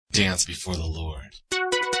dance before the Lord.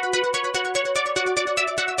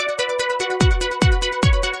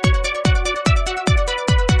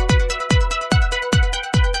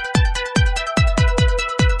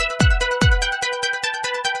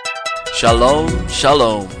 Shalom,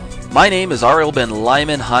 shalom. My name is Ariel Ben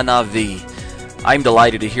Lyman Hanavi. I'm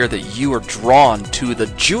delighted to hear that you are drawn to the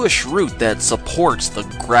Jewish root that supports the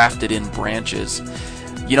grafted-in branches.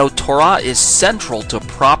 You know, Torah is central to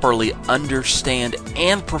properly understand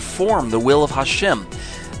and perform the will of Hashem,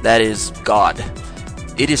 that is, God.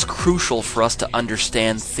 It is crucial for us to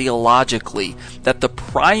understand theologically that the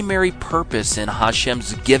primary purpose in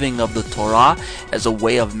Hashem's giving of the Torah as a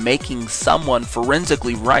way of making someone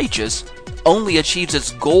forensically righteous only achieves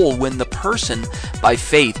its goal when the person, by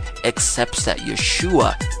faith, accepts that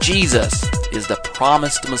Yeshua, Jesus, is the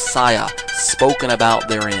promised Messiah spoken about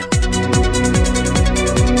therein.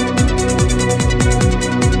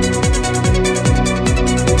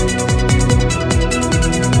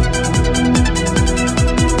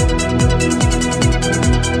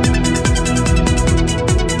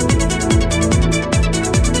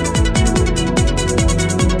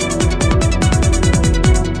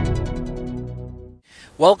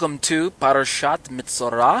 Welcome to Parashat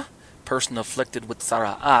Mitzorah, person afflicted with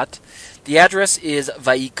Sara'at. The address is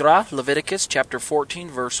Vayikra, Leviticus chapter 14,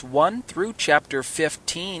 verse 1 through chapter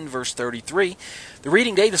 15, verse 33. The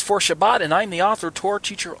reading date is for Shabbat, and I'm the author, Torah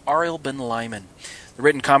teacher Ariel Ben Lyman. The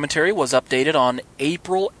written commentary was updated on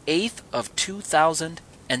April 8th of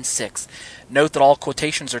 2006. Note that all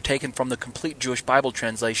quotations are taken from the Complete Jewish Bible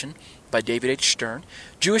Translation by David H. Stern,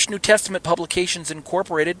 Jewish New Testament Publications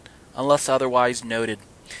Incorporated, unless otherwise noted.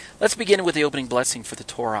 Let's begin with the opening blessing for the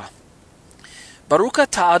Torah. Baruch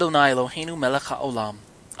atah Adonai Eloheinu melech haolam,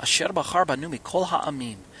 asher bachar banu mikol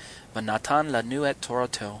ha'amim, v'natan lanu et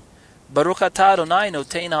Torato. Baruch atah Adonai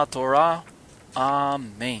noten ha'torah.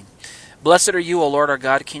 Amen. Blessed are you, O Lord our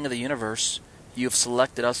God, King of the universe. You have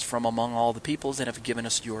selected us from among all the peoples and have given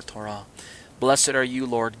us your Torah. Blessed are you,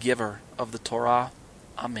 Lord, giver of the Torah.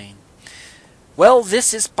 Amen. Well,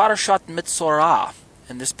 this is Parashat Mitzorah,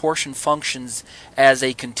 and this portion functions as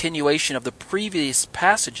a continuation of the previous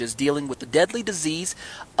passages dealing with the deadly disease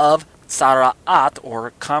of Sara'at,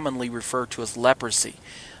 or commonly referred to as leprosy.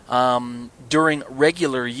 During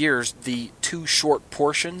regular years, the two short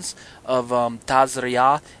portions of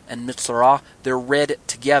Tazriah and Mitzorah, they're read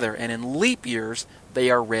together, and in leap years,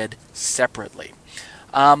 they are read separately.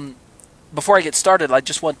 Before I get started, I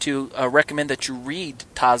just want to recommend that you read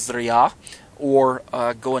Tazriah, or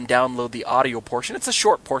go and download the audio portion. It's a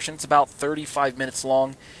short portion. It's about 35 minutes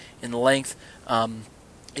long in length.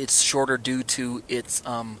 It's shorter due to its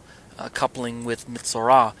coupling with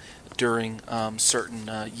Mitzorah during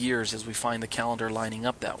certain years, as we find the calendar lining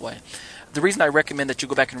up that way. The reason I recommend that you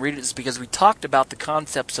go back and read it is because we talked about the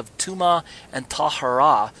concepts of Tumah and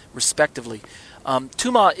Tahara, respectively.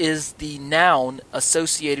 Tumah is the noun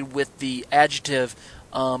associated with the adjective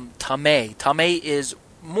Tameh. Tameh is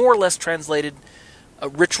more or less translated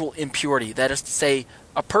ritual impurity. That is to say,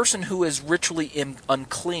 a person who is ritually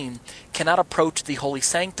unclean cannot approach the holy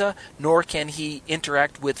sancta, nor can he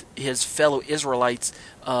interact with his fellow Israelites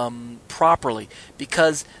properly,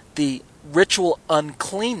 because the ritual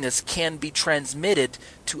uncleanness can be transmitted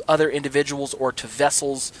to other individuals or to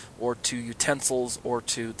vessels or to utensils or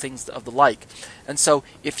to things of the like. And so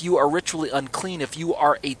if you are ritually unclean, if you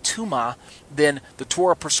are a tumah, then the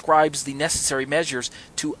Torah prescribes the necessary measures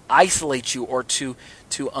to isolate you or to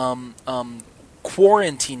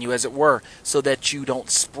quarantine you, as it were, so that you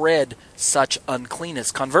don't spread such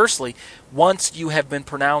uncleanness. Conversely, once you have been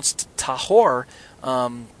pronounced tahor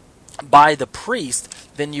by the priest,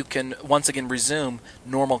 then you can once again resume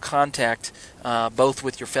normal contact both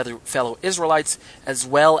with your fellow Israelites as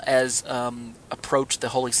well as approach the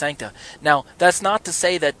holy sancta. Now, that's not to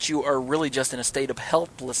say that you are really just in a state of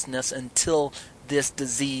helplessness until this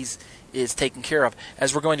disease is taken care of.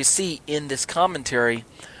 As we're going to see in this commentary,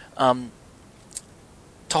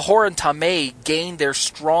 Tahor and Tameh gain their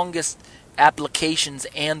strongest applications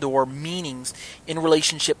and or meanings in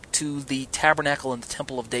relationship to the tabernacle and the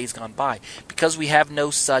temple of days gone by. Because we have no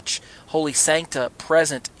such holy sancta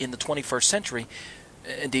present in the 21st century,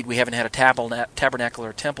 indeed we haven't had a tabernacle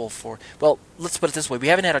or a temple for, well, let's put it this way, we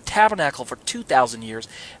haven't had a tabernacle for 2,000 years,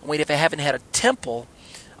 and we haven't had a temple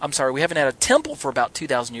for about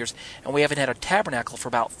 2,000 years, and we haven't had a tabernacle for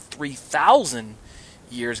about 3,000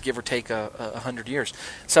 years, give or take 100 years.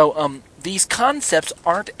 So these concepts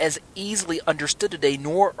aren't as easily understood today,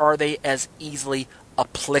 nor are they as easily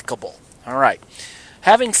applicable. All right.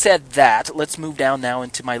 Having said that, let's move down now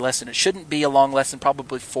into my lesson. It shouldn't be a long lesson,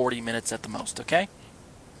 probably 40 minutes at the most, okay?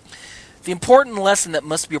 The important lesson that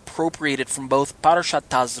must be appropriated from both Parashat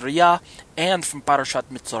Tazria and from Parashat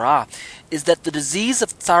Mitzorah is that the disease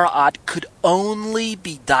of Tzara'at could only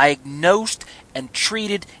be diagnosed and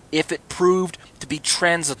treated if it proved to be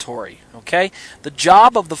transitory. Okay? The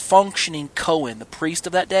job of the functioning Kohen, the priest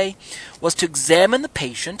of that day, was to examine the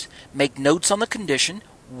patient, make notes on the condition,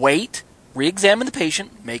 wait, re-examine the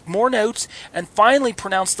patient, make more notes, and finally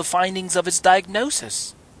pronounce the findings of his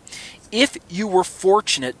diagnosis. If you were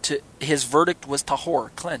fortunate, his verdict was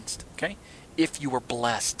tahor, cleansed. Okay? If you were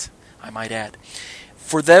blessed, I might add.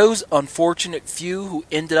 For those unfortunate few who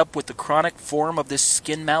ended up with the chronic form of this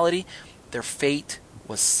skin malady, their fate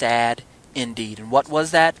was sad indeed. And what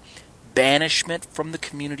was that? Banishment from the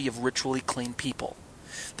community of ritually clean people.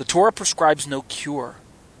 The Torah prescribes no cure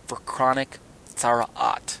for chronic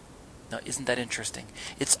tzara'at. Now, isn't that interesting?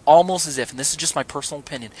 It's almost as if, and this is just my personal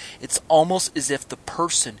opinion, it's almost as if the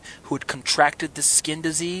person who had contracted this skin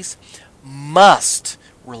disease must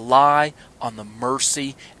rely on the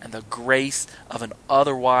mercy and the grace of an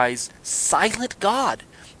otherwise silent God.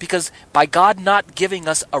 Because by God not giving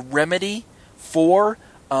us a remedy for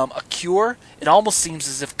a cure, it almost seems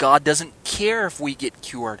as if God doesn't care if we get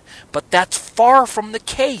cured. But that's far from the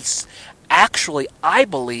case. Actually, I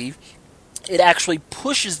believe it actually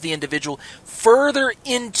pushes the individual further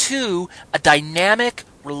into a dynamic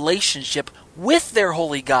relationship with their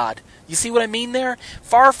holy God. You see what I mean there?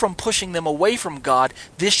 Far from pushing them away from God,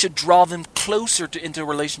 this should draw them closer into a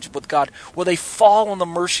relationship with God, where they fall on the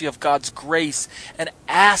mercy of God's grace and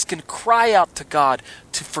ask and cry out to God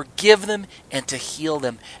to forgive them and to heal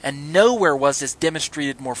them. And nowhere was this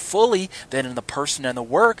demonstrated more fully than in the person and the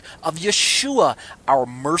work of Yeshua, our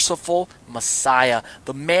merciful Messiah,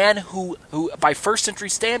 the man who by first century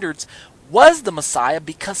standards was the Messiah,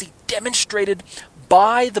 because he demonstrated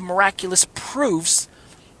by the miraculous proofs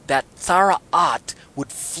that tzara'at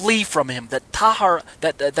would flee from him, that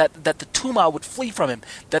the tumah would flee from him,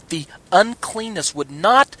 that the uncleanness would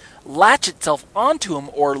not latch itself onto him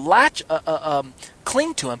or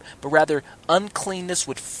cling to him, but rather uncleanness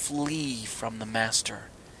would flee from the master.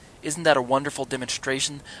 Isn't that a wonderful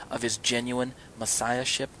demonstration of his genuine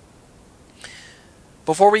messiahship?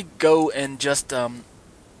 Before we go and just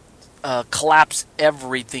collapse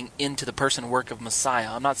everything into the person and work of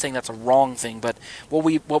Messiah, I'm not saying that's a wrong thing, but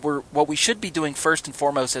what we should be doing first and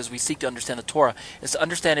foremost as we seek to understand the Torah is to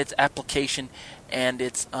understand its application and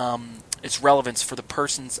its relevance for the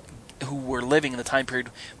persons who were living in the time period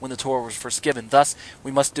when the Torah was first given. Thus, we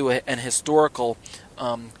must do an historical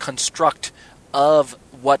construct of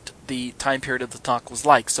what the time period of the Tanakh was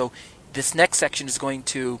like. So this next section is going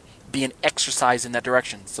to be an exercise in that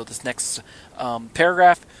direction. So this next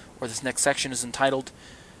paragraph, or this next section, is entitled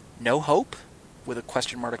No Hope? With a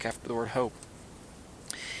question mark after the word hope.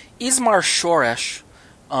 Izmar Shoresh,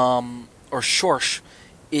 or Shorsh,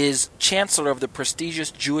 is chancellor of the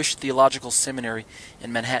prestigious Jewish Theological Seminary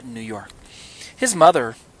in Manhattan, New York. His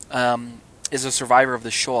mother is a survivor of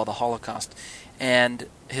the Shoah, the Holocaust, and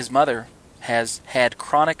his mother has had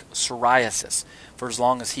chronic psoriasis for as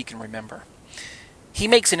long as he can remember. He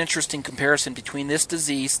makes an interesting comparison between this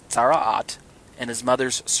disease, tzara'at, and his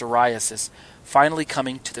mother's psoriasis, finally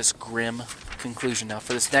coming to this grim conclusion. Now,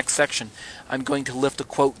 for this next section, I'm going to lift a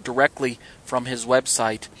quote directly from his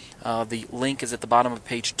website. The link is at the bottom of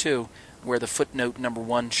page 2, where the footnote number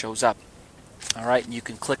 1 shows up. All right, and you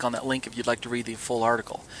can click on that link if you'd like to read the full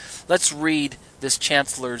article. Let's read this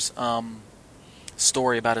chancellor's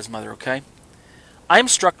story about his mother, okay? I am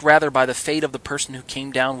struck rather by the fate of the person who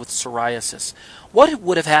came down with psoriasis. What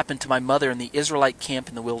would have happened to my mother in the Israelite camp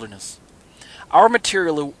in the wilderness? Our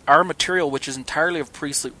material, which is entirely of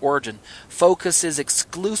priestly origin, focuses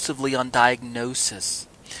exclusively on diagnosis.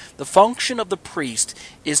 The function of the priest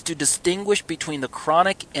is to distinguish between the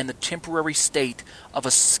chronic and the temporary state of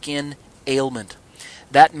a skin ailment.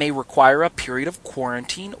 That may require a period of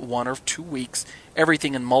quarantine, 1 or 2 weeks,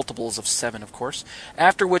 everything in multiples of 7, of course,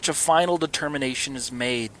 after which a final determination is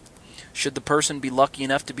made. Should the person be lucky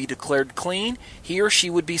enough to be declared clean, he or she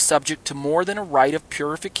would be subject to more than a rite of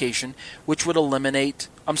purification, which would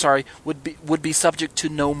be subject to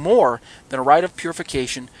no more than a rite of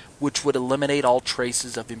purification, which would eliminate all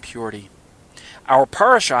traces of impurity. Our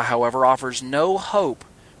parasha, however, offers no hope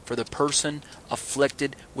for the person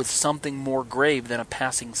afflicted with something more grave than a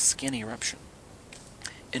passing skin eruption.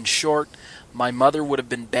 In short, my mother would have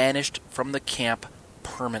been banished from the camp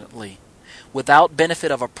permanently. Without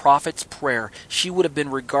benefit of a prophet's prayer, she would have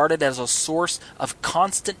been regarded as a source of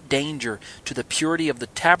constant danger to the purity of the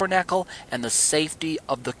tabernacle and the safety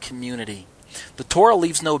of the community. The Torah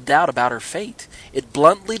leaves no doubt about her fate. It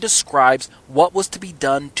bluntly describes what was to be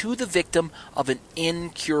done to the victim of an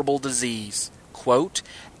incurable disease. Quote,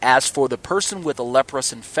 "As for the person with a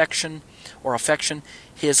leprous infection or affection,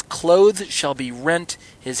 his clothes shall be rent,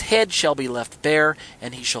 his head shall be left bare,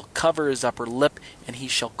 and he shall cover his upper lip, and he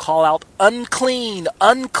shall call out, 'Unclean,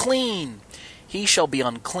 unclean!' He shall be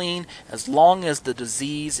unclean as long as the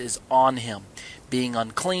disease is on him. Being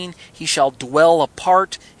unclean, he shall dwell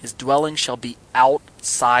apart. His dwelling shall be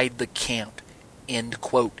outside the camp." End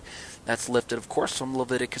quote. That's lifted, of course, from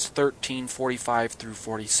Leviticus 13:45 through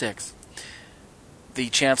 46. The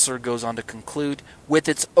chancellor goes on to conclude, with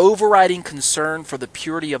its overriding concern for the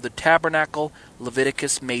purity of the tabernacle,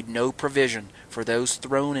 Leviticus made no provision for those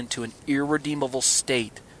thrown into an irredeemable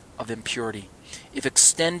state of impurity. It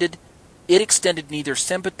extended neither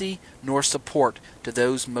sympathy nor support to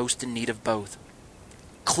those most in need of both.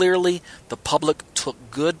 Clearly, the public took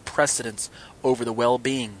good precedence over the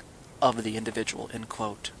well-being of the individual. End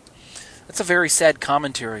quote. That's a very sad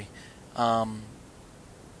commentary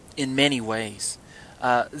in many ways.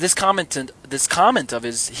 This comment of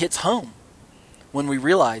his hits home when we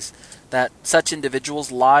realize that such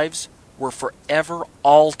individuals' lives were forever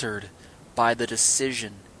altered by the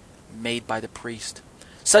decision made by the priest.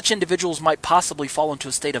 Such individuals might possibly fall into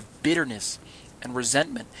a state of bitterness and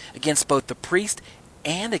resentment against both the priest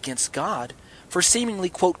and against God for seemingly,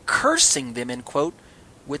 quote, cursing them, end quote,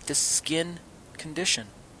 with this skin condition.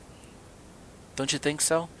 Don't you think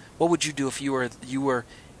so? What would you do if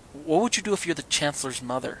what would you do if you're the chancellor's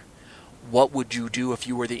mother? What would you do if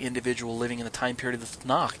you were the individual living in the time period of the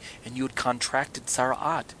Tanakh and you had contracted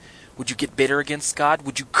Sara'at? Would you get bitter against God?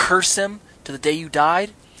 Would you curse him to the day you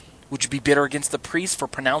died? Would you be bitter against the priest for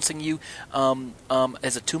pronouncing you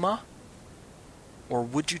as a tumah? Or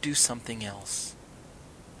would you do something else?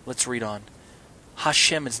 Let's read on.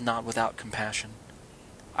 Hashem is not without compassion.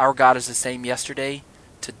 Our God is the same yesterday,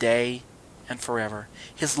 today, and forever.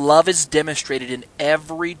 His love is demonstrated in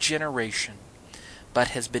every generation, but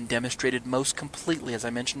has been demonstrated most completely, as I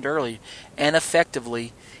mentioned earlier, and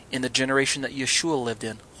effectively in the generation that Yeshua lived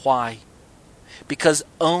in. Why? Because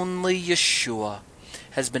only Yeshua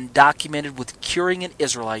has been documented with curing an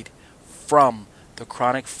Israelite from the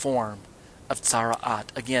chronic form of Tzara'at.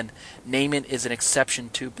 Again, Naaman is an exception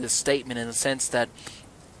to this statement in the sense that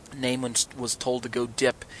Naaman was told to go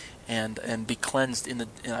dip and be cleansed in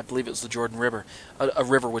I believe it was the Jordan River, a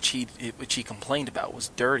river which he complained about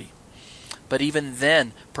was dirty. But even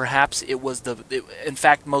then, perhaps in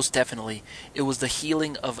fact, most definitely, it was the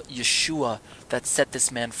healing of Yeshua that set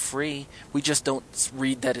this man free. We just don't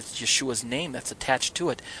read that it's Yeshua's name that's attached to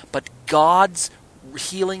it. But God's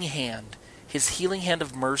healing hand, his healing hand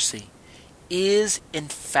of mercy, is in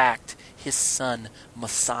fact his son,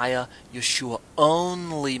 Messiah Yeshua.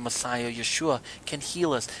 Only Messiah Yeshua can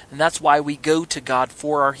heal us. And that's why we go to God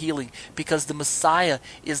for our healing, because the Messiah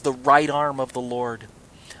is the right arm of the Lord.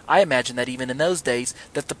 I imagine that even in those days,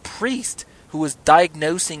 that the priest who was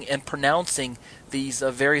diagnosing and pronouncing these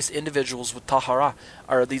various individuals with tahara,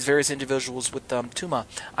 or these various individuals with tumah,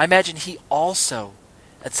 I imagine he also,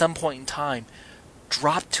 at some point in time,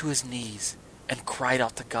 dropped to his knees and cried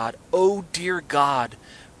out to God, "Oh dear God,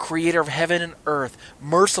 creator of heaven and earth,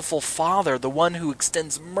 merciful Father, the one who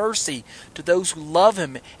extends mercy to those who love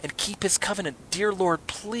him and keep his covenant, dear Lord,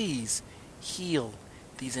 please heal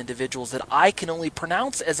these individuals that I can only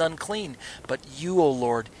pronounce as unclean, but you, O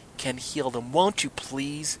Lord, can heal them. Won't you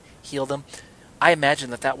please heal them?" I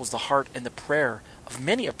imagine that was the heart and the prayer of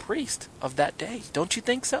many a priest of that day. Don't you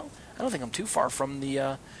think so? I don't think I'm too far from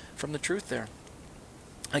the truth there.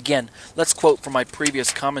 Again, let's quote from my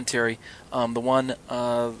previous commentary, the one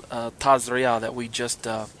Tazria that we just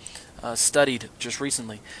studied just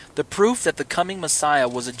recently. The proof that the coming Messiah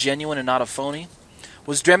was a genuine and not a phony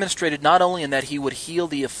was demonstrated not only in that he would heal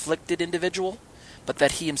the afflicted individual, but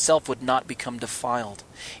that he himself would not become defiled.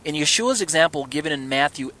 In Yeshua's example given in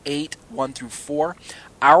Matthew 8:1-4,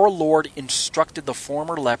 our Lord instructed the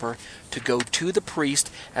former leper to go to the priest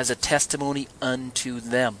as a testimony unto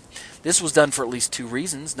them. This was done for at least two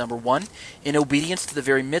reasons. Number one, in obedience to the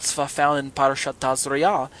very mitzvah found in Parashat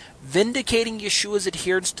Tazria, vindicating Yeshua's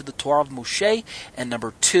adherence to the Torah of Moshe, and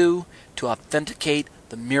number two, to authenticate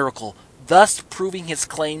the miracle, thus proving his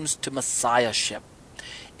claims to messiahship.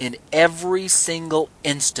 In every single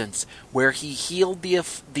instance where he healed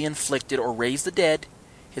the inflicted or raised the dead,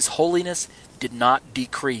 his holiness did not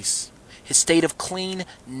decrease. His state of clean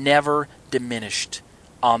never diminished.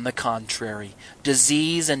 On the contrary,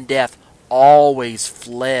 disease and death always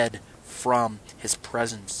fled from his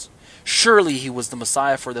presence. Surely he was the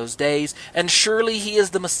Messiah for those days, and surely he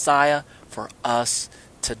is the Messiah for us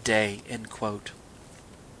today, end quote.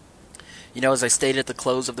 As I stated at the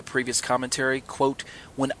close of the previous commentary, quote,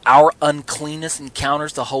 when our uncleanness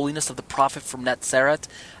encounters the holiness of the prophet from Nazareth,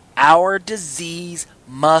 our disease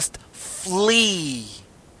must flee.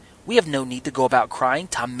 We have no need to go about crying,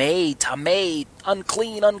 Tameh, Tameh,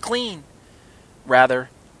 unclean, unclean. Rather,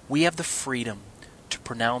 we have the freedom to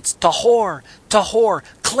pronounce Tahor, Tahor,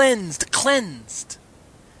 cleansed, cleansed.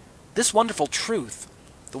 This wonderful truth,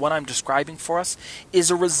 the one I'm describing for us, is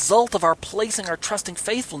a result of our placing our trusting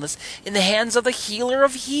faithfulness in the hands of the healer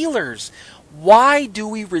of healers. Why do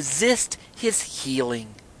we resist his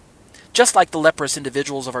healing? Just like the leprous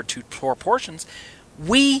individuals of our two Torah portions,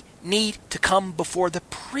 we need to come before the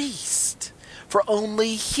priest, for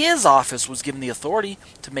only his office was given the authority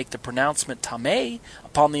to make the pronouncement Tameh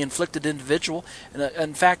upon the inflicted individual. And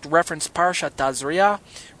in fact, reference Parashat Tazria,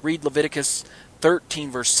 read Leviticus 13,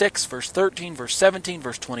 verse 6, verse 13, verse 17,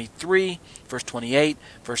 verse 23, verse 28,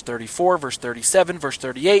 verse 34, verse 37, verse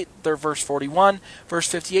 38, verse 41, verse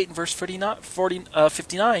 58, and verse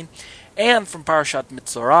 59. And from Parashat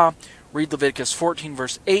Mitzorah, read Leviticus 14,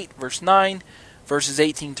 verse 8, verse 9, verses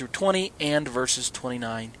 18 through 20, and verses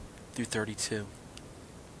 29 through 32.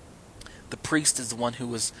 The priest is the one who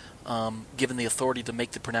was given the authority to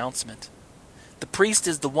make the pronouncement. The priest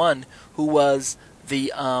is the one who was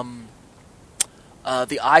the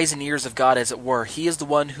eyes and ears of God, as it were. He is the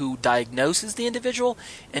one who diagnoses the individual,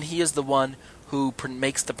 and he is the one who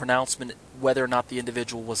makes the pronouncement whether or not the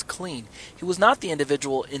individual was clean. He was not the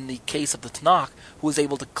individual in the case of the Tanakh who was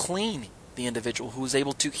able to clean the individual, who was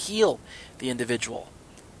able to heal the individual.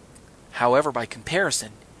 However, by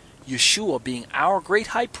comparison, Yeshua, being our great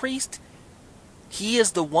high priest, he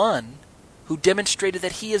is the one who demonstrated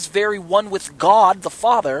that he is very one with God the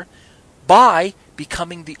Father by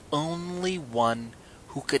becoming the only one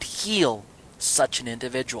who could heal such an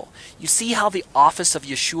individual. You see how the office of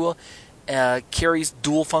Yeshua carries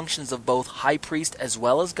dual functions of both high priest as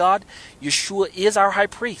well as God? Yeshua is our high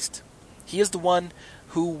priest. He is the one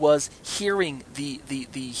who was hearing the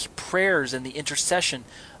prayers and the intercession.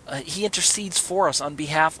 He intercedes for us on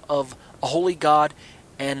behalf of a holy God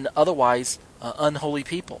and otherwise unholy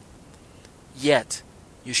people. Yet,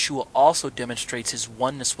 Yeshua also demonstrates his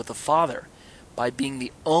oneness with the Father by being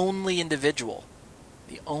the only individual,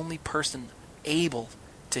 the only person able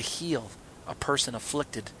to heal a person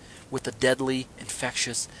afflicted with the deadly,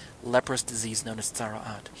 infectious, leprous disease known as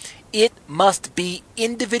Tzara'at. It must be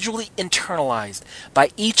individually internalized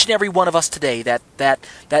by each and every one of us today that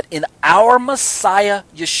in our Messiah,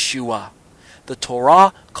 Yeshua, the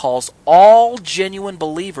Torah calls all genuine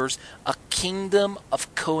believers a kingdom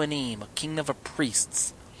of Kohanim, a kingdom of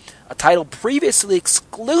priests, a title previously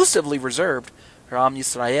exclusively reserved for Am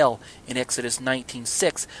Yisrael in Exodus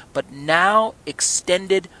 19:6, but now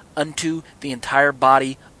extended unto the entire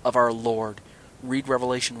body of our Lord. Read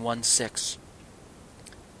Revelation 1:6.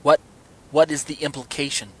 What is the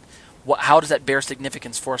implication? How does that bear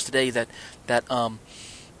significance for us today that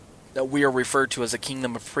we are referred to as a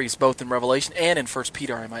kingdom of priests, both in Revelation and in 1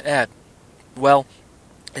 Peter, I might add? Well,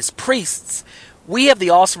 as priests, we have the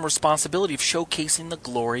awesome responsibility of showcasing the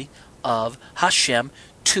glory of Hashem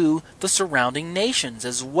to the surrounding nations,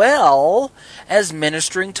 as well as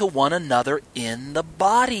ministering to one another in the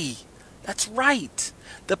body. That's right.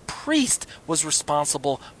 The priest was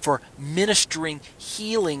responsible for ministering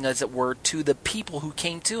healing, as it were, to the people who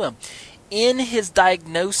came to him. In his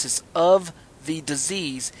diagnosis of the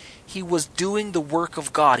disease, he was doing the work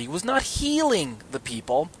of God. He was not healing the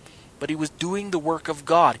people, but he was doing the work of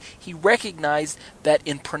God. He recognized that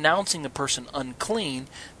in pronouncing a person unclean,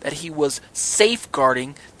 that he was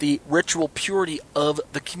safeguarding the ritual purity of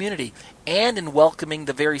the community, and in welcoming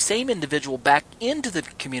the very same individual back into the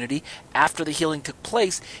community after the healing took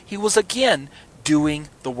place, he was again doing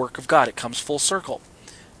the work of God. It comes full circle.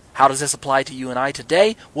 How does this apply to you and I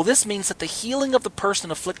today? Well, this means that the healing of the person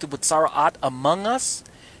afflicted with Tzara'at among us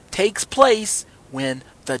takes place when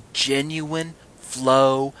the genuine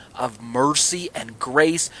flow of mercy and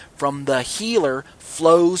grace from the healer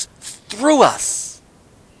flows through us.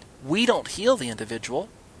 We don't heal the individual.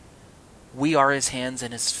 We are his hands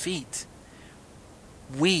and his feet.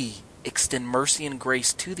 We extend mercy and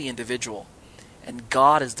grace to the individual, and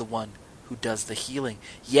God is the one who does the healing.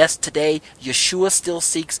 Yes, today, Yeshua still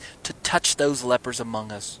seeks to touch those lepers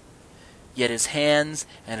among us. Yet his hands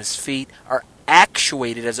and his feet are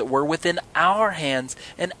actuated, as it were, within our hands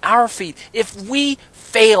and our feet. If we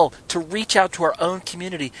fail to reach out to our own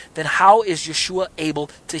community, then how is Yeshua able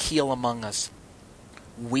to heal among us?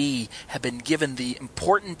 We have been given the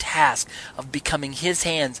important task of becoming His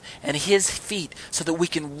hands and His feet so that we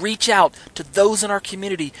can reach out to those in our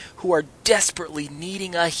community who are desperately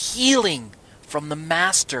needing a healing from the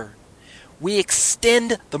Master. We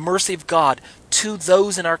extend the mercy of God to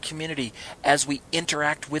those in our community as we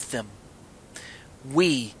interact with them.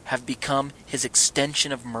 We have become His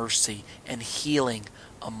extension of mercy and healing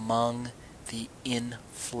among the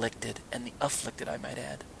inflicted and the afflicted, I might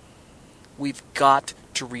add. We've got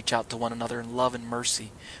to reach out to one another in love and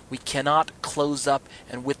mercy. We cannot close up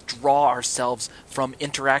and withdraw ourselves from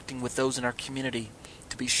interacting with those in our community.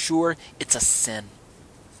 To be sure, it's a sin.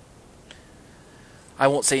 I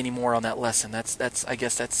won't say any more on that lesson. I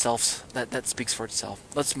guess that speaks for itself.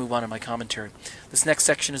 Let's move on in my commentary. This next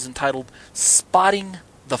section is entitled Spotting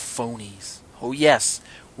the Phonies. Oh yes,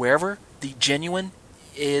 wherever the genuine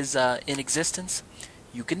is in existence,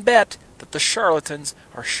 you can bet that the charlatans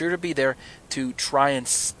are sure to be there to try and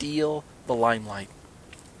steal the limelight.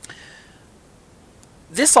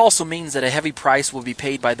 This also means that a heavy price will be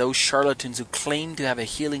paid by those charlatans who claim to have a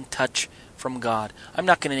healing touch from God. I'm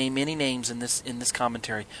not going to name any names in this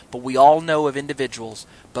commentary, but we all know of individuals,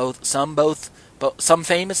 some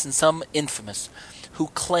famous and some infamous, who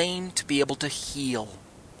claim to be able to heal,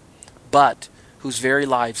 but whose very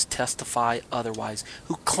lives testify otherwise,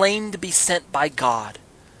 who claim to be sent by God,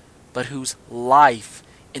 but whose life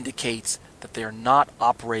indicates that they are not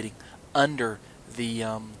operating under the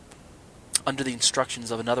instructions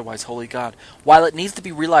of an otherwise holy God. While it needs to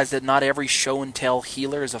be realized that not every show and tell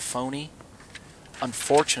healer is a phony,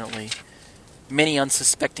 unfortunately, many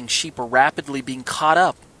unsuspecting sheep are rapidly being caught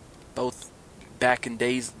up, both back in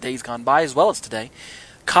days gone by as well as today,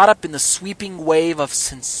 caught up in the sweeping wave of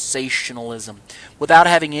sensationalism, without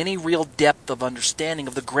having any real depth of understanding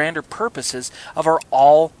of the grander purposes of our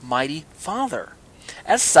Almighty Father.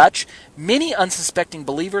 As such, many unsuspecting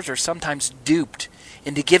believers are sometimes duped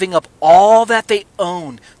into giving up all that they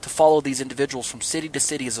own to follow these individuals from city to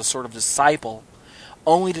city as a sort of disciple,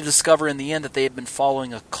 only to discover in the end that they have been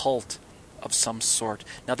following a cult of some sort.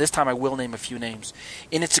 Now this time I will name a few names.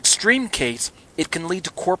 In its extreme case, it can lead to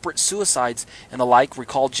corporate suicides and the like.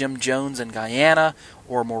 Recall Jim Jones in Guyana,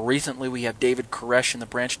 or more recently we have David Koresh in the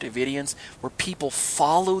Branch Davidians, where people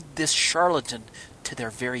followed this charlatan to their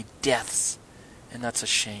very deaths. And that's a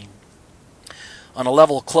shame. On a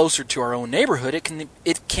level closer to our own neighborhood,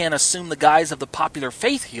 it can assume the guise of the popular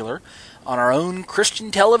faith healer on our own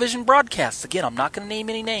Christian television broadcasts. Again, I'm not going to name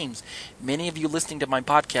any names. Many of you listening to my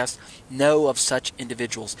podcast know of such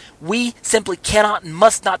individuals. We simply cannot and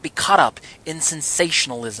must not be caught up in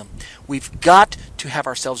sensationalism. We've got to have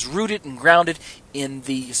ourselves rooted and grounded in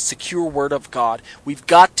the secure Word of God. We've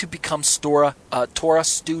got to become Torah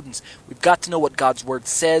students. We've got to know what God's Word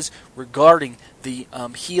says regarding the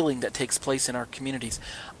healing that takes place in our communities.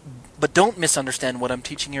 But don't misunderstand what I'm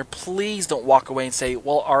teaching here. Please don't walk away and say,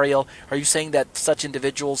 well, Ariel, are you saying that such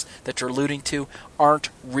individuals that you're alluding to aren't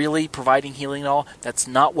really providing healing at all? That's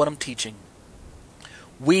not what I'm teaching.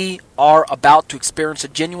 We are about to experience a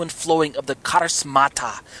genuine flowing of the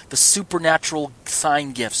charismata, the supernatural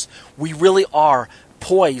sign gifts. We really are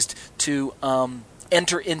poised to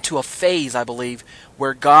enter into a phase, I believe,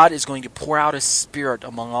 where God is going to pour out His Spirit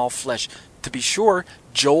among all flesh. To be sure,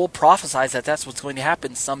 Joel prophesies that that's what's going to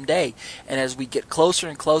happen someday. And as we get closer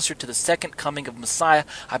and closer to the second coming of Messiah,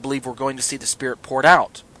 I believe we're going to see the Spirit poured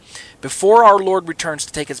out. Before our Lord returns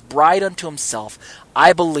to take His bride unto Himself,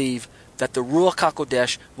 I believe that the Ruach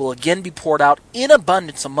HaKodesh will again be poured out in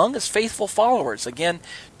abundance among His faithful followers. Again,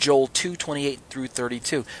 Joel 2:28 through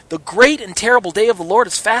 32. The great and terrible day of the Lord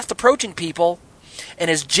is fast approaching, people. And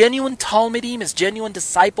His genuine Talmidim, His genuine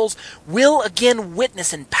disciples, will again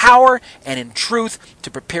witness in power and in truth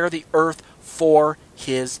to prepare the earth for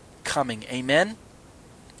His coming. Amen?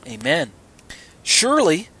 Amen.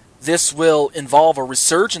 Surely, this will involve a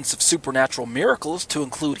resurgence of supernatural miracles to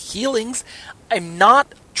include healings. I'm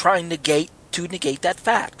not trying to negate that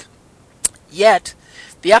fact. Yet,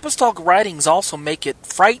 the apostolic writings also make it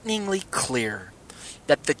frighteningly clear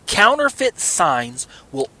that the counterfeit signs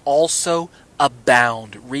will also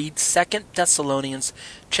abound. Read 2 Thessalonians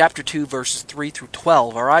chapter 2, verses 3 through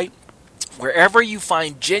 12, all right? Wherever you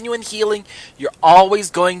find genuine healing, you're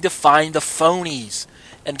always going to find the phonies.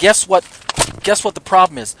 And guess what the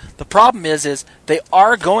problem is? The problem is they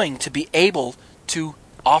are going to be able to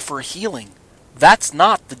offer healing. That's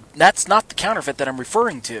not the counterfeit that I'm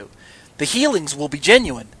referring to. The healings will be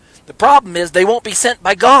genuine. The problem is they won't be sent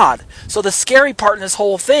by God. So the scary part in this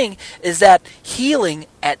whole thing is that healing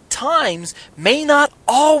at times may not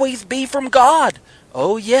always be from God.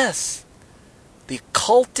 Oh yes. The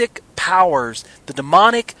occultic powers, the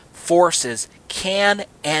demonic forces can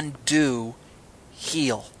and do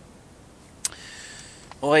heal.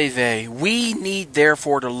 Oy vey. We need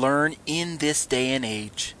therefore to learn in this day and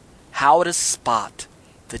age how to spot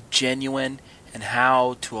the genuine and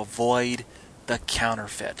how to avoid the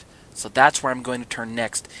counterfeit. So that's where I'm going to turn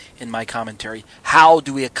next in my commentary. How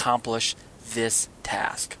do we accomplish this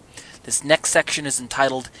task? This next section is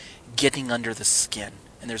entitled Getting Under the Skin.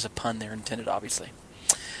 And there's a pun there intended, obviously.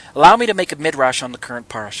 Allow me to make a midrash on the current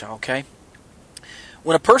parasha, okay?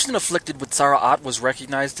 When a person afflicted with tzara'at was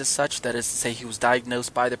recognized as such, that is to say he was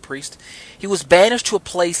diagnosed by the priest, he was banished to a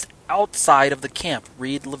place outside of the camp.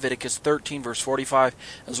 Read Leviticus 13 verse 45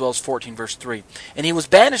 as well as 14 verse 3. And he was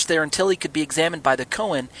banished there until he could be examined by the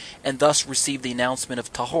Kohen and thus receive the announcement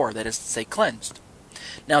of tahor, that is to say cleansed.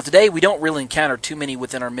 Now today we don't really encounter too many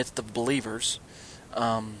within our midst of believers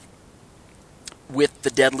with the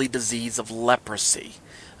deadly disease of leprosy.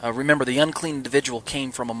 Remember, the unclean individual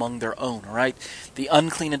came from among their own, right? The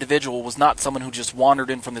unclean individual was not someone who just wandered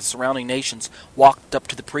in from the surrounding nations, walked up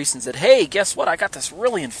to the priest and said, "Hey, guess what? I got this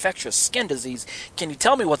really infectious skin disease. Can you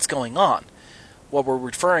tell me what's going on?" What we're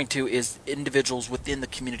referring to is individuals within the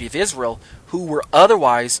community of Israel who were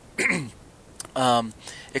otherwise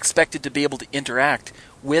expected to be able to interact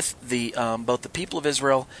with the both the people of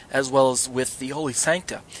Israel as well as with the Holy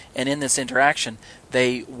Sancta, and in this interaction,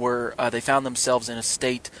 they found themselves in a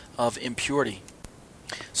state of impurity.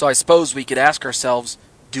 So I suppose we could ask ourselves: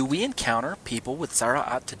 do we encounter people with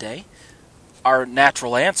tzara'at today? Our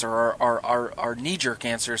natural answer, our knee-jerk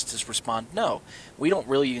answer, is to respond: no, we don't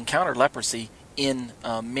really encounter leprosy in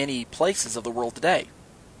many places of the world today.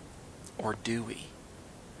 Or do we?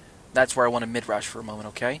 That's where I want to midrash for a moment,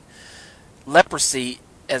 okay? Leprosy,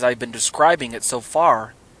 as I've been describing it so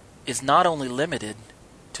far, is not only limited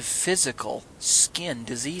to physical skin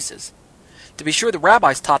diseases. To be sure, the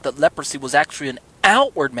rabbis taught that leprosy was actually an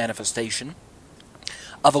outward manifestation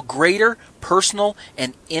of a greater personal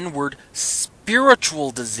and inward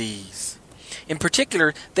spiritual disease. In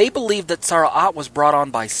particular, they believed that tzara'at was brought on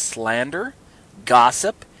by slander,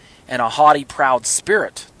 gossip, and a haughty, proud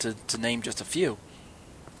spirit, to name just a few.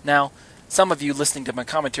 Now, some of you listening to my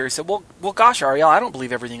commentary said, well, gosh, Ariel, I don't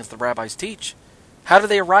believe everything as the rabbis teach. How do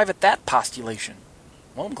they arrive at that postulation?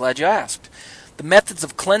 Well, I'm glad you asked. The methods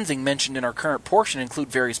of cleansing mentioned in our current portion include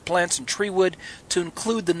various plants and tree wood, to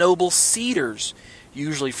include the noble cedars,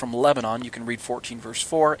 usually from Lebanon. You can read 14 verse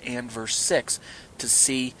 4 and verse 6 to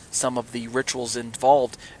see some of the rituals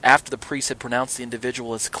involved. After the priest had pronounced the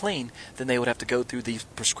individual as clean, then they would have to go through these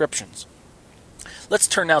prescriptions. Let's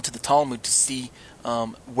turn now to the Talmud to see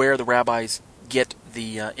where the rabbis get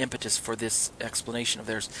the impetus for this explanation of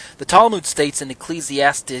theirs. The Talmud states in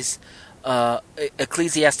Ecclesiastes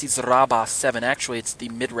Rabbah 7, actually it's the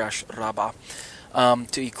Midrash Rabbah,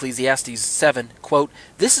 to Ecclesiastes 7, quote,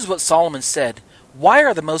 "This is what Solomon said, why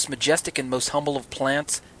are the most majestic and most humble of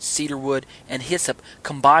plants, cedar wood and hyssop,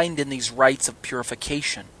 combined in these rites of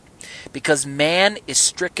purification? Because man is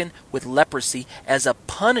stricken with leprosy as a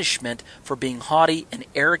punishment for being haughty and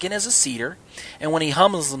arrogant as a cedar, and when he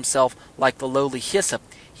humbles himself like the lowly hyssop,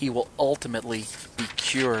 he will ultimately be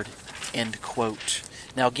cured." End quote.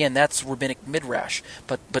 Now again, that's rabbinic midrash,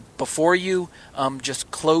 but before you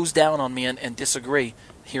just close down on me and disagree,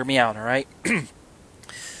 hear me out, all right?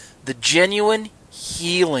 The genuine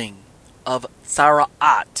healing of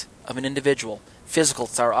tzara'at of an individual, physical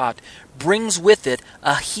tzara'at, brings with it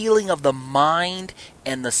a healing of the mind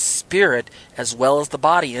and the spirit as well as the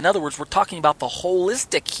body. In other words, we're talking about the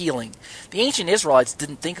holistic healing. The ancient Israelites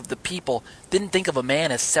didn't think of a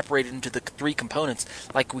man as separated into the three components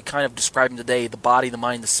like we kind of describe them today: the body, the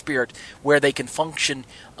mind, the spirit, where they can function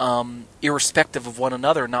irrespective of one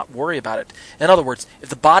another and not worry about it. In other words, if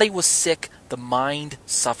the body was sick, the mind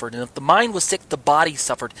suffered, and if the mind was sick, the body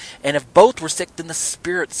suffered, and if both were sick, then the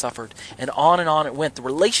spirit suffered, and on it went. The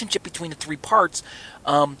relationship between the three parts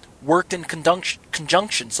worked in conjunction,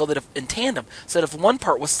 in tandem, so that if one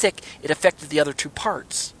part was sick, it affected the other two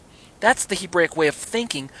parts. That's the Hebraic way of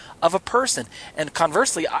thinking of a person, and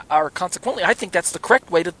consequently, I think that's the correct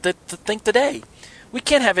way to think today. We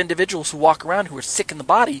can't have individuals who walk around who are sick in the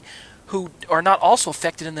body, who are not also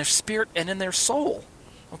affected in their spirit and in their soul.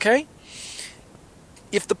 Okay?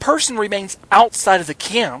 If the person remains outside of the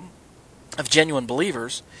camp of genuine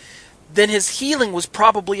believers, then his healing was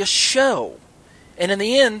probably a show. And in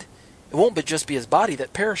the end, it won't just be his body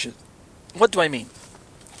that perishes. What do I mean?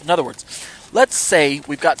 In other words, let's say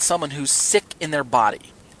we've got someone who's sick in their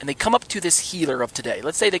body, and they come up to this healer of today.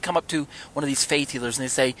 Let's say they come up to one of these faith healers, and they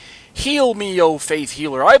say, "Heal me, O faith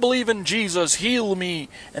healer. I believe in Jesus. Heal me."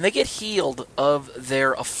 And they get healed of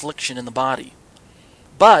their affliction in the body.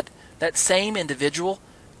 But that same individual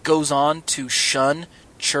goes on to shun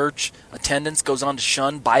church attendance, goes on to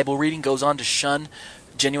shun Bible reading, goes on to shun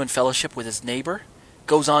genuine fellowship with his neighbor,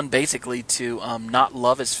 goes on basically to not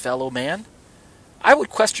love his fellow man, I would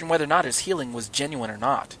question whether or not his healing was genuine or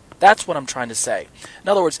not. That's what I'm trying to say. In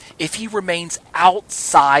other words, if he remains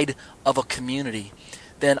outside of a community,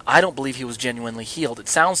 then I don't believe he was genuinely healed. It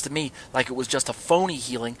sounds to me like it was just a phony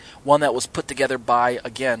healing, one that was put together by,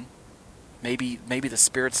 again, maybe the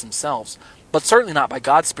spirits themselves, but certainly not by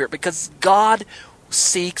God's Spirit, because God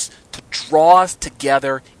seeks to draw us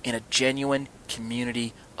together in a genuine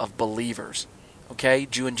community of believers. Okay,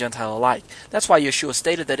 Jew and Gentile alike. That's why Yeshua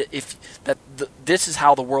stated that this is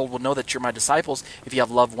how the world will know that you're my disciples, if you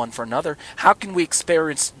have love one for another. How can we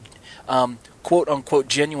experience quote unquote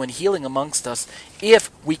genuine healing amongst us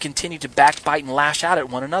if we continue to backbite and lash out at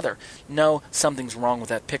one another? No, something's wrong with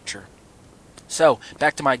that picture. So,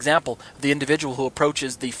 back to my example, the individual who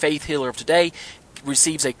approaches the faith healer of today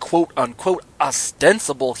receives a quote unquote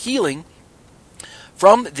ostensible healing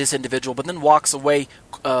from this individual, but then walks away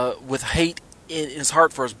with hate in his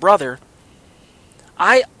heart for his brother.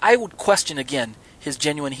 I would question again his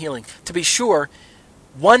genuine healing. To be sure,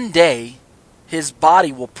 one day his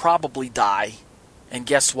body will probably die, and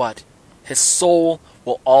guess what? His soul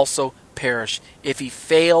will also perish if he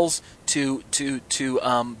fails to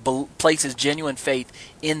place his genuine faith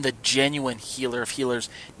in the genuine healer of healers,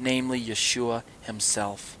 namely Yeshua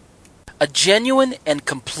himself. A genuine and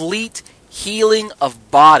complete healing of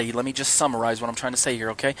body. Let me just summarize what I'm trying to say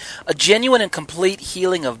here, okay? A genuine and complete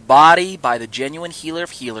healing of body by the genuine healer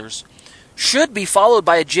of healers should be followed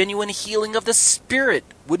by a genuine healing of the spirit.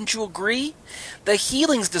 Wouldn't you agree? The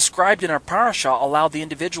healings described in our parasha allow the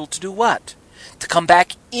individual to do what? To come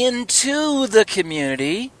back into the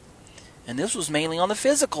community, and this was mainly on the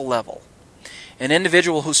physical level. An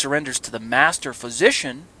individual who surrenders to the master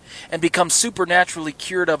physician and becomes supernaturally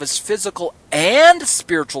cured of his physical and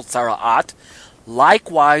spiritual tzara'at,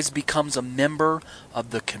 likewise becomes a member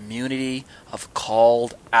of the community of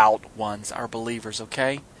called out ones, our believers,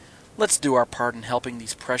 okay? Let's do our part in helping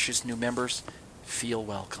these precious new members feel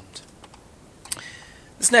welcomed.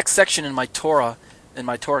 This next section in my Torah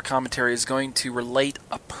commentary is going to relate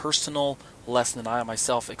a personal lesson that I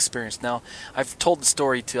myself experienced. Now, I've told the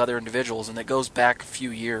story to other individuals, and it goes back a few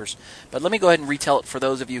years. But let me go ahead and retell it for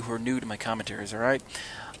those of you who are new to my commentaries, all right?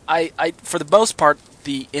 I for the most part,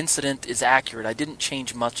 the incident is accurate. I didn't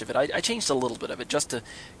change much of it. I changed a little bit of it just to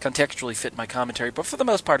contextually fit my commentary, but for the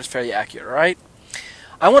most part, it's fairly accurate, all right?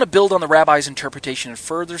 I want to build on the rabbi's interpretation and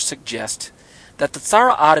further suggest that the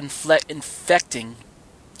tzara'at infecting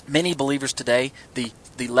many believers today, the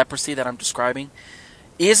leprosy that I'm describing,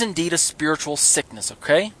 is indeed a spiritual sickness,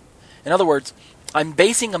 okay? In other words, I'm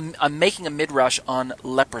making a midrash on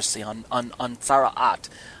leprosy, on tzara'at.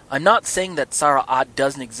 I'm not saying that tzara'at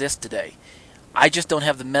doesn't exist today. I just don't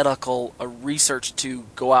have the medical research to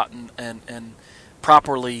go out and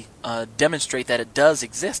properly demonstrate that it does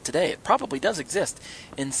exist today. It probably does exist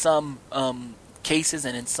in some cases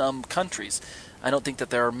and in some countries. I don't think that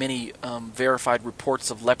there are many verified reports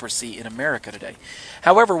of leprosy in America today.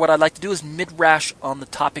 However, what I'd like to do is midrash on the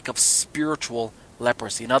topic of spiritual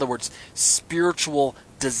leprosy. In other words, spiritual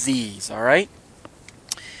disease, all right?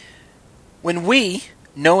 When we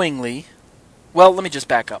knowingly, well, let me just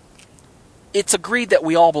back up. It's agreed that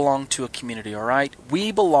we all belong to a community, all right?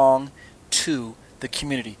 We belong to the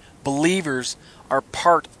community. Believers are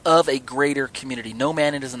part of a greater community. No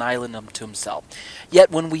man is an island unto himself.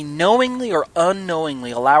 Yet when we knowingly or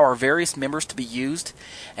unknowingly allow our various members to be used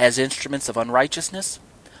as instruments of unrighteousness,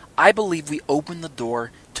 I believe we open the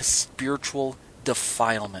door to spiritual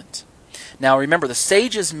defilement. Now remember, the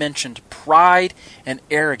sages mentioned pride and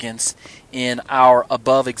arrogance in our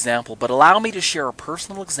above example, but allow me to share a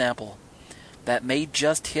personal example that may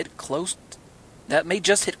just hit close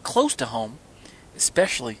to home,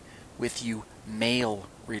 especially with you male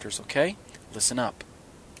readers, okay? Listen up.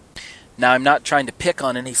 Now, I'm not trying to pick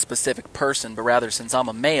on any specific person, but rather, since I'm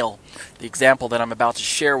a male, the example that I'm about to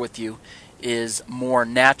share with you is more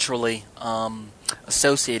naturally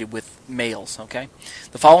associated with males, okay?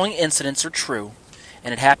 The following incidents are true,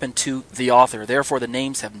 and it happened to the author. Therefore, the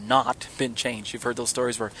names have not been changed. You've heard those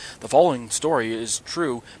stories where the following story is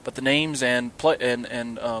true, but the names and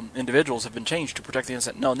individuals have been changed to protect the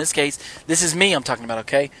innocent. No, in this case, this is me I'm talking about,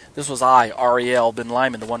 okay? This was I, Ariel Ben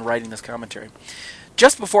Lyman, the one writing this commentary.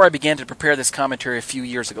 Just before I began to prepare this commentary a few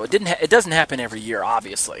years ago, it doesn't happen every year,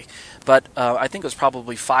 obviously, but I think it was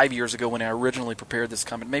probably 5 years ago when I originally prepared this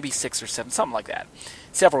commentary, maybe 6 or 7, something like that.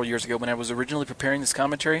 Several years ago when I was originally preparing this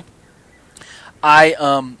commentary,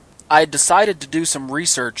 I decided to do some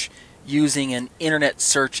research using an internet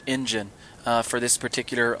search engine. for this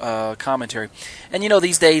particular commentary. And you know,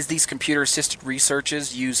 these days, these computer-assisted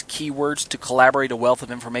researches use keywords to collaborate a wealth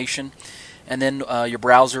of information, and then your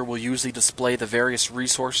browser will usually display the various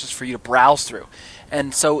resources for you to browse through.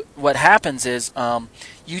 And so what happens is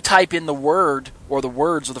you type in the word or the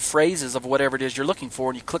words or the phrases of whatever it is you're looking for,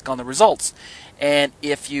 and you click on the results. And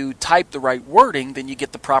if you type the right wording, then you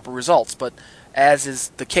get the proper results. But as is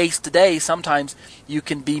the case today, sometimes you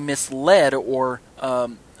can be misled, or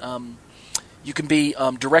you can be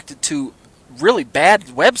directed to really bad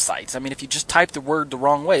websites. I mean, if you just type the word the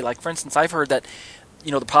wrong way. Like, for instance, I've heard that,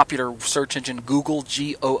 you know, the popular search engine Google,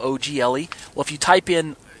 Google. Well, if you type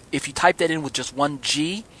that in with just one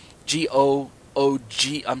G,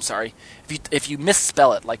 G-O-O-G, I'm sorry, if you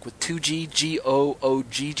misspell it, like with two G,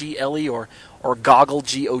 G-O-O-G-G-L-E, or goggle,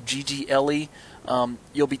 G-O-G-G-L-E,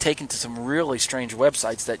 you'll be taken to some really strange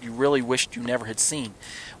websites that you really wished you never had seen.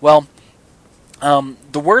 Well,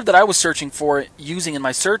 the word that I was searching for using in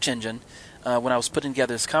my search engine when I was putting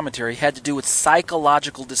together this commentary had to do with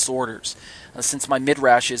psychological disorders. Since my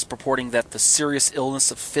midrash is purporting that the serious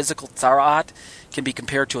illness of physical tzara'at can be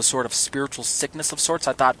compared to a sort of spiritual sickness of sorts,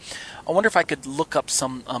 I thought, I wonder if I could look up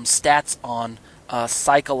some stats on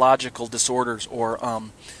psychological disorders, or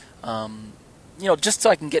you know, just so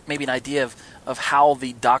I can get maybe an idea of how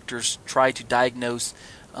the doctors try to diagnose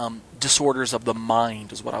disorders of the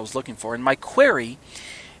mind, is what I was looking for. And my query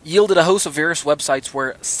yielded a host of various websites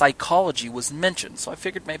where psychology was mentioned. So I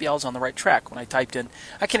figured maybe I was on the right track when I typed in.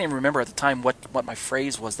 I can't even remember at the time what my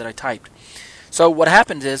phrase was that I typed. So what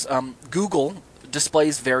happened is Google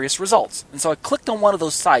displays various results. And so I clicked on one of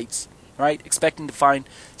those sites, right, expecting to find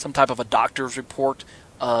some type of a doctor's report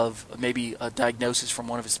of maybe a diagnosis from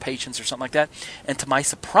one of his patients or something like that. And to my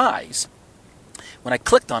surprise, when I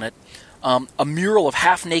clicked on it, a mural of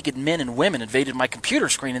half-naked men and women invaded my computer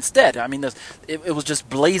screen instead. I mean, it was just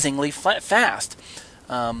blazingly fast.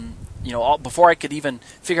 You know, before I could even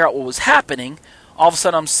figure out what was happening, all of a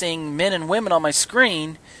sudden I'm seeing men and women on my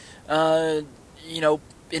screen, you know,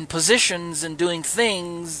 in positions and doing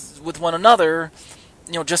things with one another,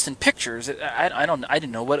 you know, just in pictures. I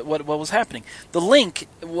didn't know what was happening. The link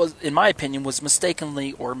was, in my opinion, was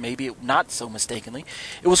mistakenly, or maybe not so mistakenly,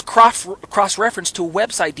 it was cross-referenced to a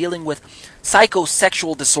website dealing with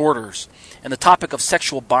psychosexual disorders, and the topic of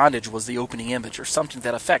sexual bondage was the opening image, or something to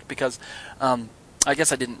that effect, because I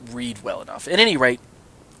guess I didn't read well enough. At any rate,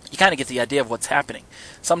 you kind of get the idea of what's happening.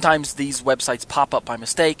 Sometimes these websites pop up by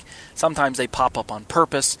mistake. Sometimes they pop up on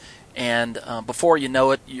purpose. And before you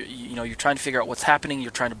know it, you know, you're trying to figure out what's happening.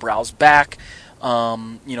 You're trying to browse back.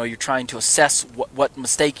 You know, you're trying to assess what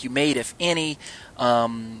mistake you made, if any.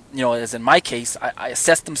 You know, as in my case, I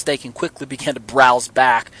assessed the mistake and quickly began to browse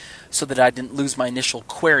back so that I didn't lose my initial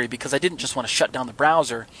query, because I didn't just want to shut down the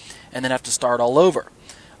browser and then have to start all over.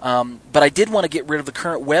 But I did want to get rid of the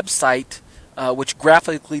current website, which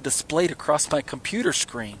graphically displayed across my computer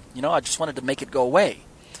screen. You know, I just wanted to make it go away.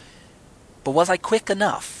 But was I quick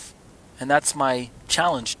enough? And that's my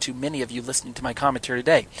challenge to many of you listening to my commentary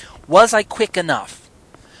today. Was I quick enough?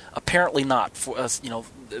 Apparently not. For us, you know,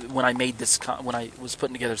 when I made this, when I was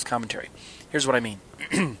putting together this commentary. Here's what I mean.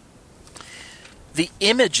 The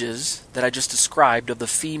images that I just described of the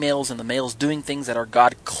females and the males doing things that our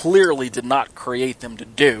God clearly did not create them to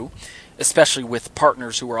do, especially with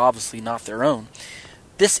partners who are obviously not their own,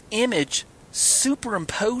 this image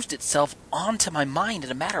superimposed itself onto my mind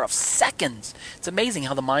in a matter of seconds. It's amazing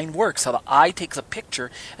how the mind works, how the eye takes a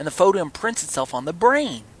picture and the photo imprints itself on the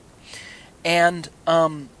brain. And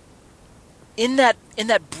in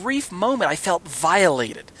that brief moment, I felt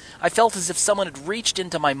violated. I felt as if someone had reached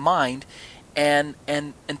into my mind and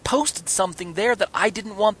posted something there that I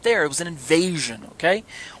didn't want there. It was an invasion, okay?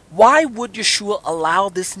 Why would Yeshua allow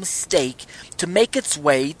this mistake to make its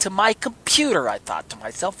way to my computer? I thought to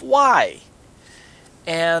myself, why?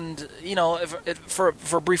 And, you know, for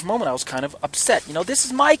a brief moment, I was kind of upset. You know, this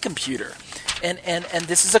is my computer. And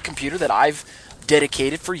this is a computer that I've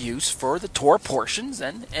dedicated for use for the Torah portions,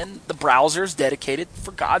 and the browser is dedicated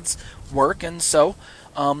for God's work. And so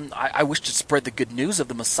I wish to spread the good news of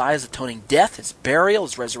the Messiah's atoning death, his burial,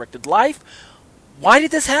 his resurrected life. Why did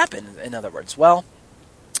this happen, in other words? Well,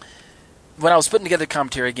 when I was putting together the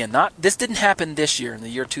commentary, again, this didn't happen this year, in the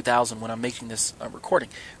year 2000, when I'm making this recording.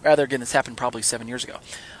 Rather, again, this happened probably 7 years ago.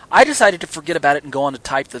 I decided to forget about it and go on to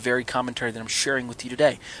type the very commentary that I'm sharing with you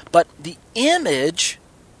today. But the image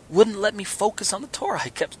wouldn't let me focus on the Torah. I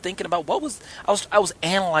kept thinking about I was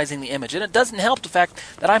analyzing the image, and it doesn't help the fact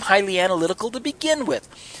that I'm highly analytical to begin with.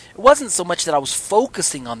 It wasn't so much that I was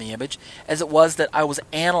focusing on the image as it was that I was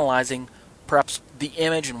analyzing perhaps the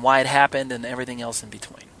image and why it happened and everything else in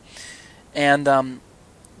between. And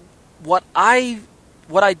what I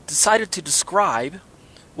decided to describe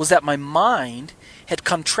was that my mind had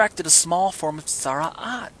contracted a small form of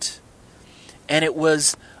tzara'at, and it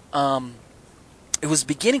was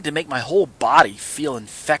beginning to make my whole body feel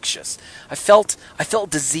infectious. I felt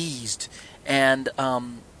diseased, and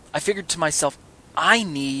I figured to myself, I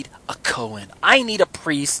need a Kohen. I need a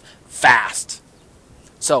priest fast.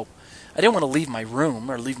 So I didn't want to leave my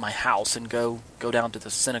room or leave my house and go down to the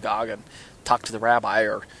synagogue and talk to the rabbi,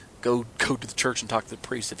 or go to the church and talk to the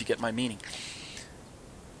priest, if you get my meaning.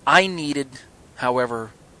 I needed,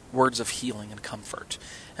 however, words of healing and comfort.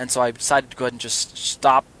 And so I decided to go ahead and just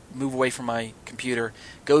stop, move away from my computer,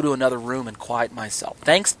 go to another room and quiet myself.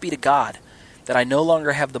 Thanks be to God that I no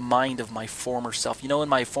longer have the mind of my former self. You know, in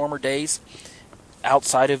my former days,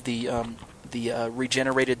 outside of the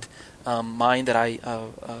regenerated mind that I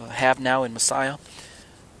have now in Messiah,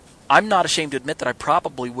 I'm not ashamed to admit that I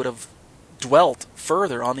probably would have dwelt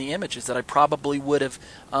further on the images, that I probably would have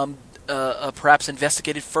perhaps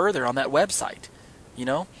investigated further on that website. You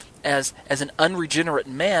know, as an unregenerate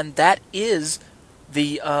man, that is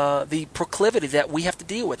the proclivity that we have to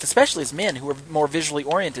deal with, especially as men who are more visually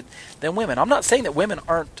oriented than women. I'm not saying that women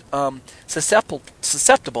aren't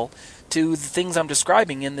susceptible to the things I'm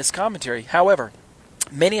describing in this commentary. However,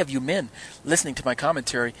 many of you men listening to my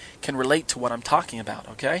commentary can relate to what I'm talking about,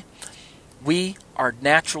 okay? We are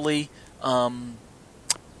naturally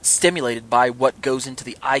stimulated by what goes into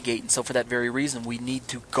the eye gate, and so for that very reason we need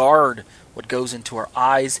to guard what goes into our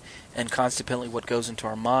eyes and consequently what goes into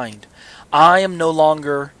our mind. I'm no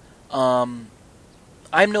longer a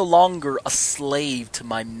slave to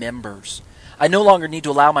my members. I no longer need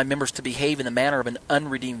to allow my members to behave in the manner of an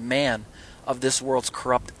unredeemed man of this world's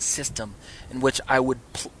corrupt system, in which I would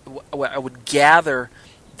gather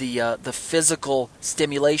the physical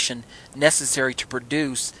stimulation necessary to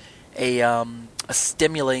produce a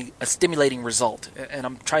stimulating result. And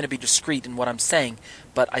I'm trying to be discreet in what I'm saying,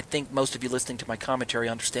 but I think most of you listening to my commentary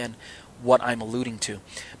understand what I'm alluding to.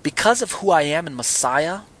 Because of who I am in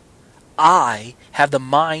Messiah, I have the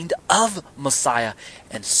mind of Messiah,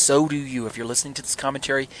 and so do you if you're listening to this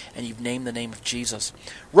commentary and you've named the name of Jesus.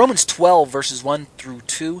 Romans 12 verses 1 through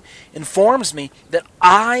 2 informs me that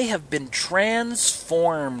I have been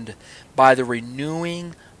transformed by the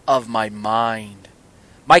renewing of my mind.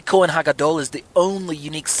 My Kohen Hagadol is the only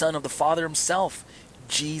unique Son of the Father himself,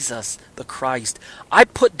 Jesus the Christ. I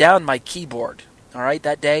put down my keyboard,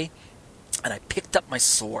 that day, and I picked up my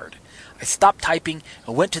sword. I stopped typing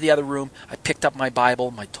and went to the other room. I picked up my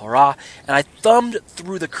Bible, my Torah, and I thumbed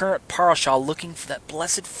through the current parashah looking for that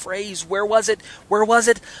blessed phrase. Where was it?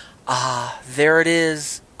 There it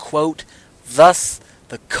is. Quote, "Thus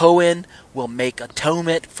the Kohen will make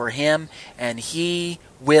atonement for him, and he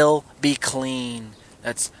will be clean."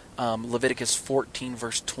 That's Leviticus 14,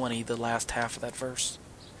 verse 20, the last half of that verse.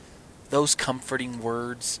 Those comforting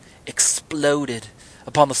words exploded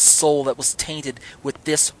upon the soul that was tainted with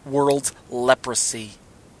this world's leprosy.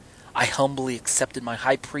 I humbly accepted my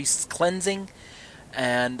high priest's cleansing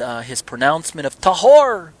and his pronouncement of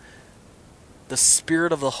Tahor. The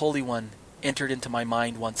Spirit of the Holy One entered into my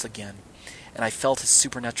mind once again, and I felt his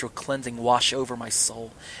supernatural cleansing wash over my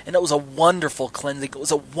soul. And it was a wonderful cleansing. It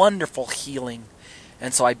was a wonderful healing.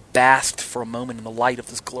 And so I basked for a moment in the light of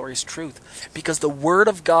this glorious truth, because the Word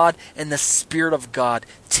of God and the Spirit of God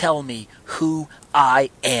tell me who I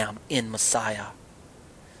am in Messiah.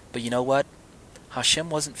 But you know what? Hashem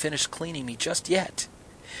wasn't finished cleaning me just yet.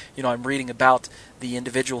 You know, I'm reading about the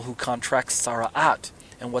individual who contracts tzara'at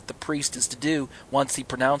and what the priest is to do once he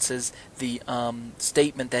pronounces the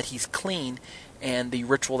statement that he's clean and the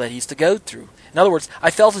ritual that he's to go through. In other words, I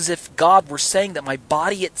felt as if God were saying that my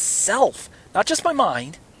body itself, not just my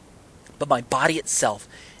mind, but my body itself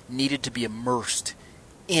needed to be immersed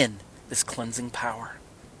in this cleansing power.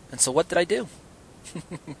 And so what did I do?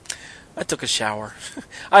 I took a shower.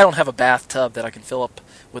 I don't have a bathtub that I can fill up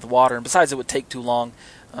with water, and besides it would take too long.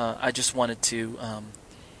 I just wanted to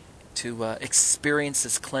experience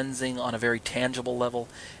this cleansing on a very tangible level,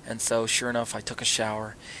 and so sure enough I took a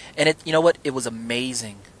shower. And you know what? It was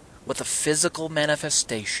amazing what the physical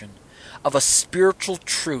manifestation of a spiritual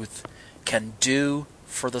truth can do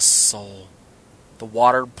for the soul. The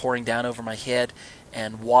water pouring down over my head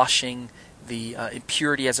and washing the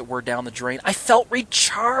impurity, as it were, down the drain. I felt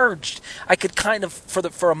recharged. I could kind of,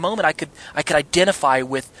 for a moment, I could identify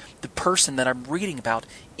with the person that I'm reading about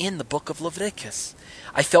in the book of Leviticus.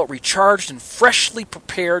 I felt recharged and freshly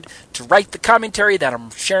prepared to write the commentary that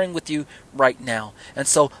I'm sharing with you right now. And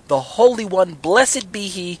so the Holy One, blessed be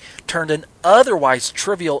He, turned an otherwise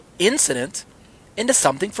trivial incident into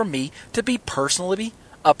something for me to be personally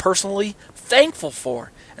personally thankful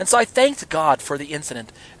for. And so I thanked God for the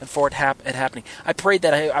incident and for it happening. I prayed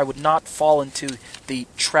that I would not fall into the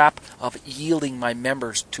trap of yielding my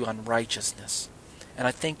members to unrighteousness. And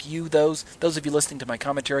I think those of you listening to my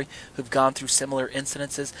commentary who've gone through similar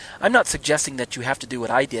incidences, I'm not suggesting that you have to do what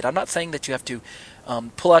I did. I'm not saying that you have to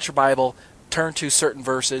pull out your Bible, turn to certain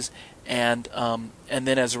verses, and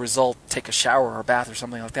then as a result take a shower or a bath or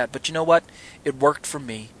something like that. But you know what? It worked for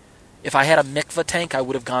me. If I had a mikvah tank, I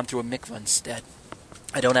would have gone through a mikvah instead.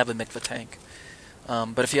 I don't have a mikvah tank.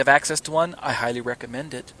 But if you have access to one, I highly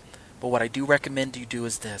recommend it. But what I do recommend you do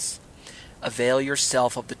is this. Avail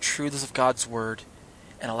yourself of the truths of God's Word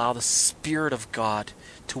and allow the Spirit of God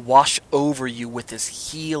to wash over you with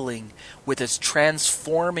His healing, with His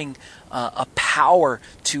transforming a power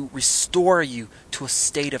to restore you to a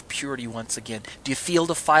state of purity once again. Do you feel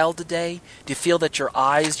defiled today? Do you feel that your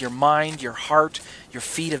eyes, your mind, your heart, your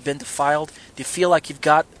feet have been defiled? Do you feel like you've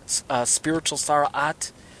got spiritual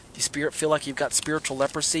sara'at? Do you feel like you've got spiritual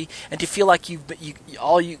leprosy? And do you feel like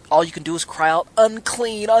all you can do is cry out,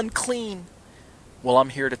 unclean, unclean? Well, I'm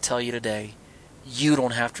here to tell you today, you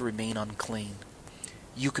don't have to remain unclean.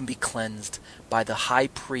 You can be cleansed by the high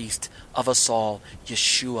priest of us all,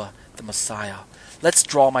 Yeshua, the Messiah. Let's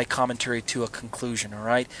draw my commentary to a conclusion, all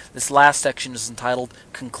right? This last section is entitled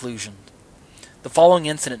Conclusion. The following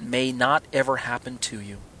incident may not ever happen to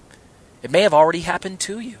you. It may have already happened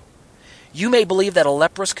to you. You may believe that a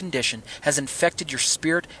leprous condition has infected your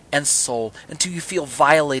spirit and soul until you feel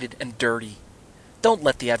violated and dirty. Don't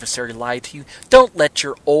let the adversary lie to you. Don't let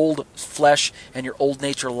your old flesh and your old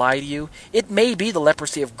nature lie to you. It may be the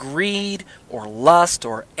leprosy of greed or lust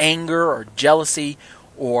or anger or jealousy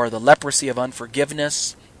or the leprosy of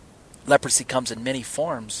unforgiveness. Leprosy comes in many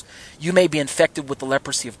forms. You may be infected with the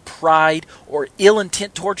leprosy of pride or ill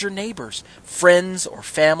intent towards your neighbors, friends, or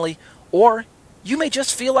family, or you may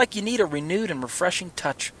just feel like you need a renewed and refreshing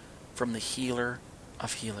touch from the healer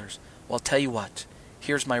of healers. Well, I'll tell you what.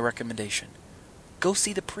 Here's my recommendation. Go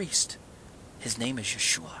see the priest. His name is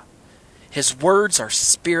Yeshua. His words are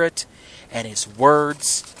spirit, and His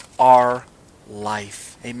words are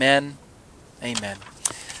life. Amen. Amen.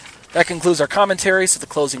 That concludes our commentary. So the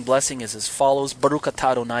closing blessing is as follows. Baruch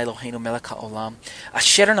atah Adonai Eloheinu melech haolam,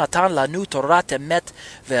 asher natan lanu Torah emet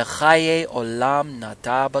vechaye olam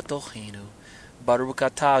nata batochenu. Baruch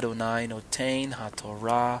atah Adonai noten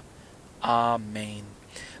haTorah. Amen.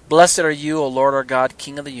 Blessed are you, O Lord our God,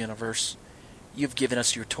 King of the universe. You've given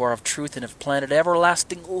us your Torah of truth and have planted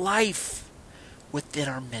everlasting life within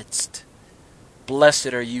our midst.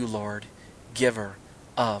 Blessed are you, Lord, giver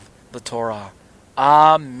of the Torah.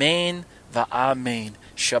 Amen va'amen.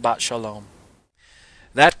 Shabbat shalom.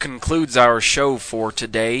 That concludes our show for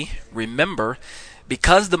today. Remember,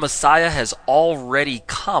 because the Messiah has already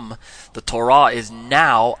come, the Torah is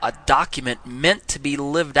now a document meant to be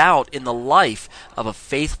lived out in the life of a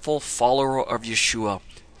faithful follower of Yeshua,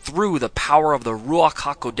 through the power of the Ruach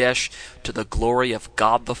HaKodesh to the glory of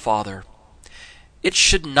God the Father. It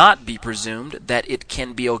should not be presumed that it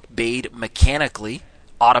can be obeyed mechanically,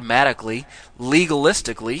 automatically,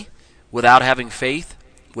 legalistically, without having faith,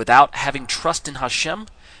 without having trust in Hashem,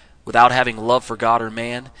 without having love for God or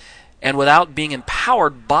man, and without being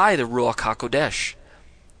empowered by the Ruach HaKodesh.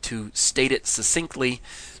 To state it succinctly,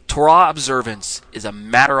 Torah observance is a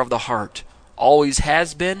matter of the heart, always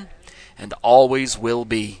has been, and always will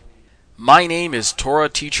be. My name is Torah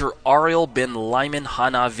teacher Ariel ben Lyman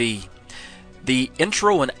Hanavi. The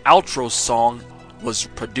intro and outro song was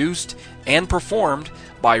produced and performed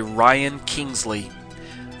by Ryan Kingsley.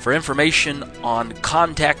 For information on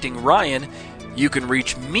contacting Ryan, you can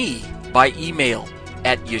reach me by email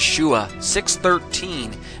at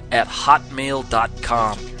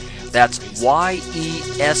yeshua613@hotmail.com. That's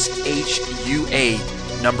YESHUA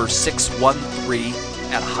number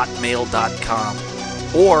 613@hotmail.com,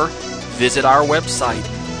 or visit our website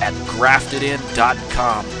at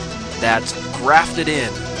graftedin.com. That's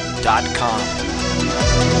graftedin.com.